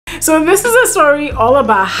So this is a story all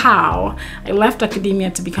about how I left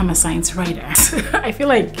academia to become a science writer. I feel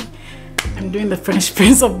like I'm doing the Fresh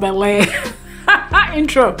Prince of Bel-Air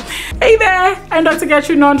intro. Hey there, I'm Dr.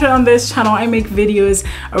 Gertrude Nontre. On this channel I make videos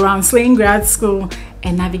around slaying grad school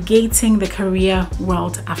and navigating the career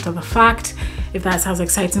world after the fact. If that sounds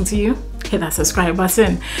exciting to you, hit that subscribe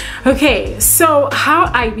button. Okay, so how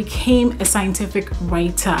I became a scientific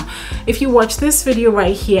writer. If you watch this video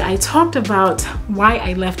right here, I talked about why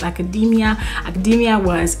I left academia. Academia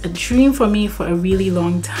was a dream for me for a really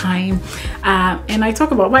long time, and I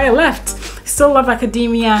talk about why I left. Still love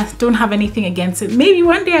academia, don't have anything against it. Maybe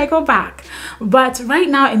one day I go back, but right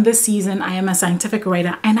now in this season I am a scientific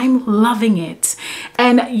writer and I'm loving it.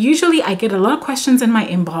 And usually I get a lot of questions in my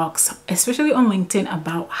inbox, especially on LinkedIn,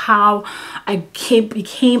 about how I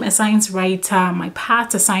became a science writer, my path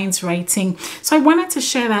to science writing. So I wanted to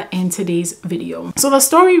share that in today's video. So the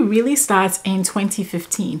story really starts in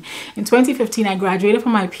 2015. In 2015, I graduated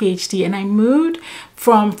from my PhD and I moved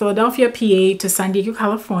from Philadelphia, PA to San Diego,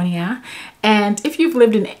 California. And if you've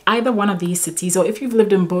lived in either one of these cities, or if you've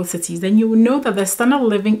lived in both cities, then you will know that the standard of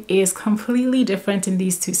living is completely different in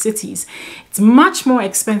these two cities. It's much more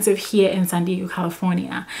expensive here in San Diego,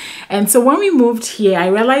 California. And so when we moved here, I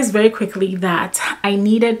realized very quickly that I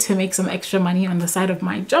needed to make some extra money on the side of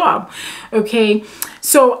my job. Okay,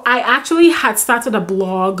 so I actually had started a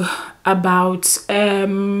blog about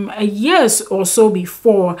a year or so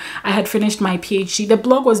before I had finished my PhD. The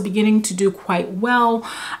blog was beginning to do quite well.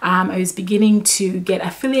 I was beginning to get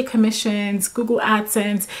affiliate commissions, Google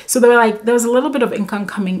AdSense. So there was a little bit of income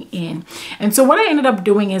coming in. And so what I ended up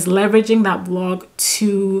doing is leveraging that blog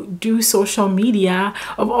to do social media,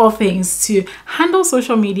 of all things, to handle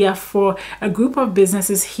social media for a group of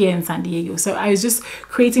businesses here in San Diego. So I was just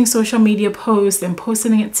creating social media posts and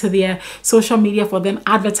posting it to their social media for them,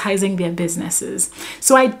 advertising their businesses.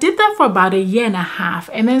 So I did that for about a year and a half,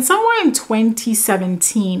 and then somewhere in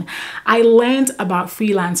 2017 I learned about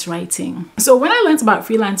freelance writing. So when I learned about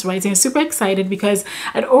freelance writing, I was super excited because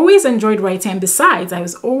I'd always enjoyed writing, and besides I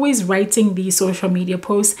was always writing these social media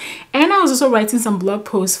posts, and I was also writing some blog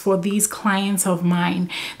posts for these clients of mine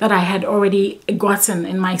that I had already gotten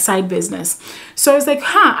in my side business. So I was like,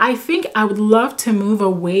 I think I would love to move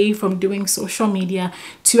away from doing social media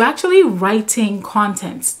to actually writing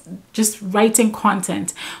content, just writing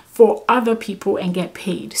content for other people and get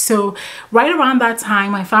paid. So right around that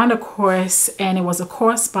time, I found a course, and it was a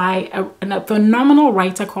course by a phenomenal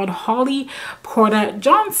writer called Holly Porter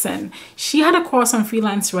Johnson. She had a course on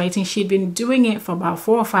freelance writing. She'd been doing it for about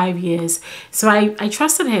 4 or 5 years. So I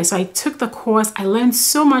trusted her. So I took the course. I learned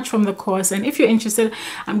so much from the course. And if you're interested,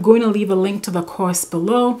 I'm going to leave a link to the course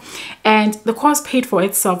below. And the course paid for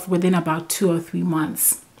itself within about 2 or 3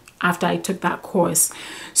 months after I took that course.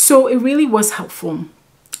 So it really was helpful.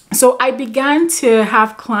 So I began to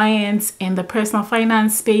have clients in the personal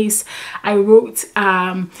finance space. I wrote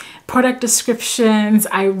product descriptions,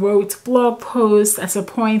 I wrote blog posts. At a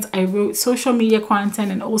point, I wrote social media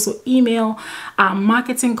content and also email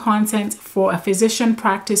marketing content for a physician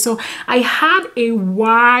practice. So I had a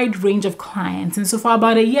wide range of clients. And so for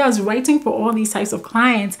about a year, I was writing for all these types of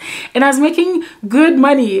clients, and I was making good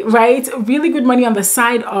money, right? Really good money on the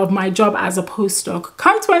side of my job as a postdoc.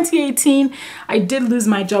 Come 2018, I did lose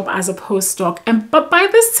my job as a postdoc, but by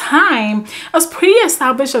this time I was pretty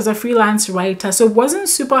established as a freelance writer, so it wasn't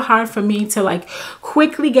super hard for me to like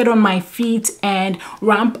quickly get on my feet and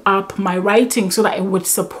ramp up my writing so that it would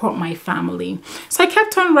support my family. So I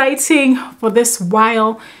kept on writing for this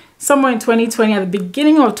while. Somewhere in 2020, at the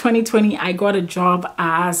beginning of 2020, I got a job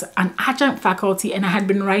as an adjunct faculty, and I had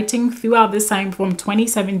been writing throughout this time from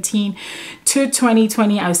 2017 to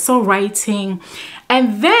 2020. I was still writing,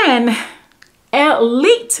 and then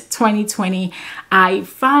late 2020, I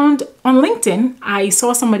found on LinkedIn, I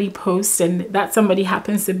saw somebody post, and that somebody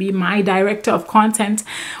happens to be my director of content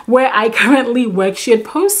where I currently work. She had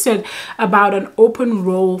posted about an open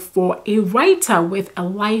role for a writer with a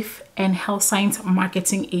life and health science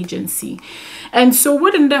marketing agency. And so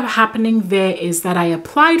what ended up happening there is that I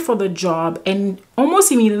applied for the job, and almost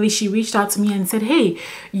immediately she reached out to me and said, hey,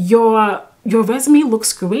 your resume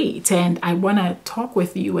looks great and I want to talk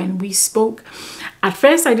with you. And we spoke. At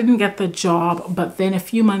first I didn't get the job, but then a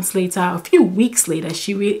few weeks later,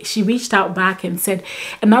 she reached out back and said,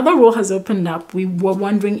 another role has opened up. We were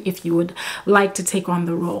wondering if you would like to take on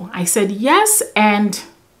the role. I said yes, and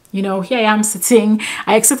you know, here I am sitting.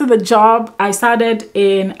 I accepted the job. I started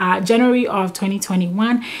in January of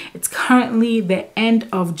 2021. It's currently the end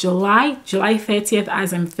of July 30th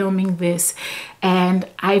as I'm filming this. and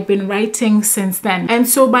I've been writing since then. And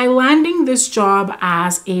so by landing this job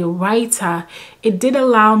as a writer, it did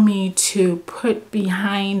allow me to put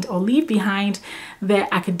behind or leave behind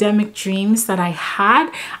the academic dreams that I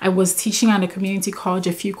had. I was teaching at a community college,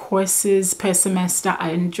 a few courses per semester.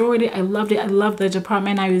 I enjoyed it. I loved it. I loved the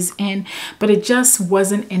department I was in, but it just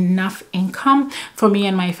wasn't enough income for me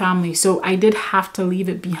and my family. So I did have to leave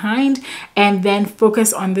it behind and then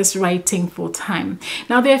focus on this writing full time.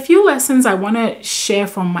 Now, there are a few lessons I want to share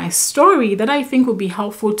from my story that I think will be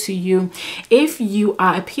helpful to you if you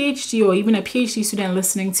are a PhD or even a PhD student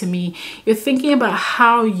listening to me. You're thinking about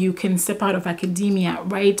how you can step out of academia,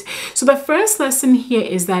 right? So the first lesson here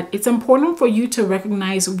is that it's important for you to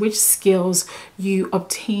recognize which skills you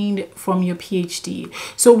obtained from your PhD.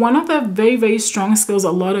 So one of the very, very strong skills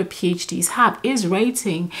a lot of PhDs have is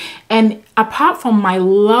writing. And apart from my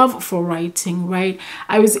love for writing, right,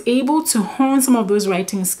 I was able to hone some of those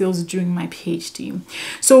writing skills during my PhD.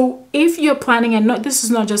 So if you're planning, and this is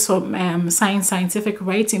not just for scientific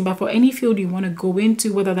writing, but for any field you want to go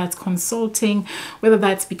into, whether that's consulting, whether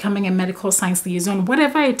that's becoming a medical science liaison,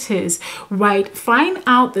 whatever it is, right, find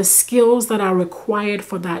out the skills that are required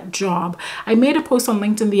for that job. I made a post on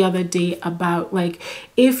LinkedIn the other day about, like,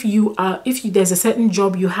 if there's a certain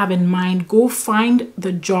job you have in mind, go find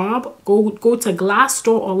the job, go to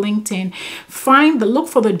Glassdoor or LinkedIn, look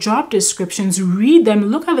for the job descriptions, read them,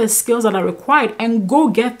 look at the skills that are required, and go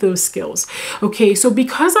get those skills. Okay, so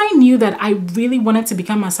because I knew that I really wanted to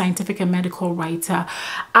become a scientific and medical writer,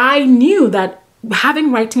 I knew that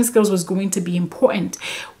having writing skills was going to be important.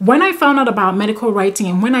 When I found out about medical writing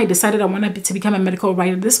and when I decided I wanted to become a medical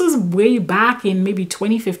writer, this was way back in maybe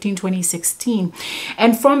 2015, 2016.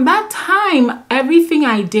 And from that time, everything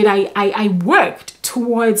I did, I worked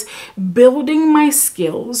towards building my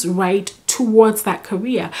skills, right, towards that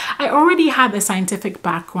career. I already had the scientific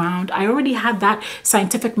background. I already had that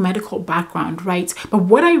scientific medical background, right? But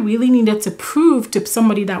what I really needed to prove to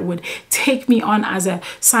somebody that would take me on as a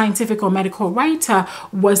scientific or medical writer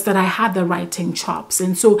was that I had the writing chops.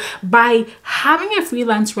 And so by having a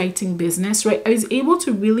freelance writing business, right, I was able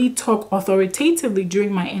to really talk authoritatively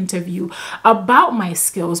during my interview about my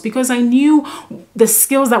skills because I knew the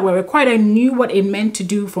skills that were required. I knew what it meant to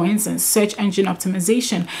do, for instance, search engine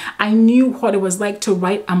optimization. I knew what it was like to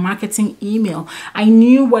write a marketing email. I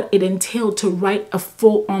knew what it entailed to write a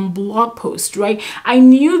full-on blog post, right? I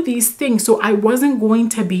knew these things, so I wasn't going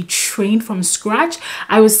to be trained from scratch.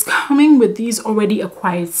 I was coming with these already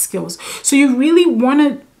acquired skills. So you really want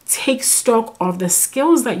to take stock of the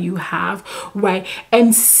skills that you have, right,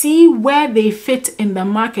 and see where they fit in the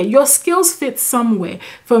market. Your skills fit somewhere.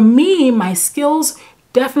 For me, my skills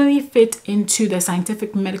definitely fit into the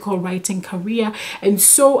scientific medical writing career, and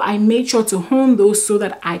so I made sure to hone those so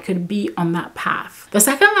that I could be on that path. The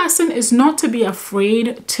second lesson is not to be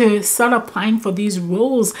afraid to start applying for these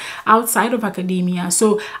roles outside of academia.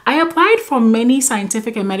 So I applied for many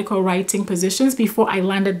scientific and medical writing positions before I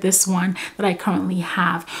landed this one that I currently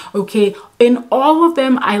have. Okay, in all of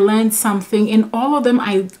them I learned something. In all of them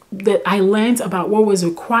I learned about what was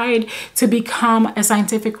required to become a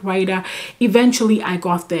scientific writer. Eventually I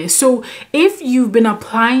got there. So if you've been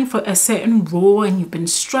applying for a certain role and you've been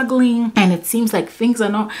struggling and it seems like things are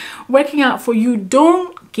not working out for you, don't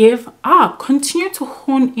give up. Continue to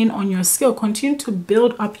hone in on your skill. Continue to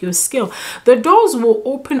build up your skill. The doors will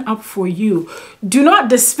open up for you. Do not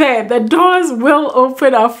despair. The doors will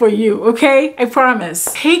open up for you. Okay, I promise.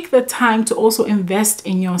 Take the time to also invest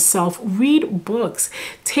in yourself. Read books,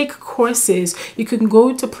 take courses. You can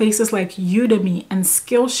go to places like Udemy and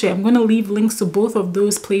Skillshare. I'm going to leave links to both of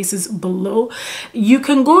those places below. You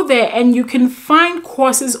can go there and you can find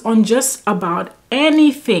courses on just about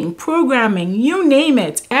anything, programming, you name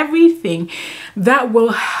it, everything that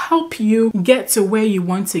will help you get to where you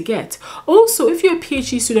want to get. Also, if you're a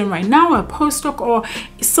PhD student right now, a postdoc, or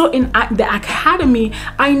so in the academy,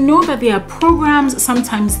 I know that there are programs,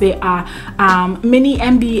 sometimes there are mini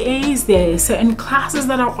MBAs, there are certain classes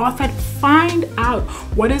that are offered. Find out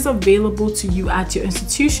what is available to you at your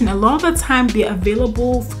institution. A lot of the time they're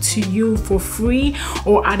available to you for free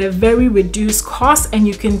or at a very reduced cost, and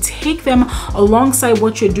you can take them alongside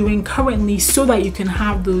what you're doing currently so that you can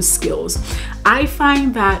have those skills. I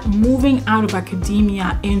find that moving out of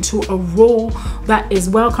academia into a role that is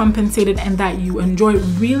well compensated and that you enjoy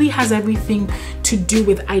really has everything to do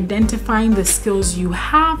with identifying the skills you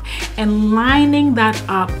have and lining that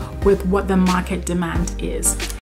up with what the market demand is.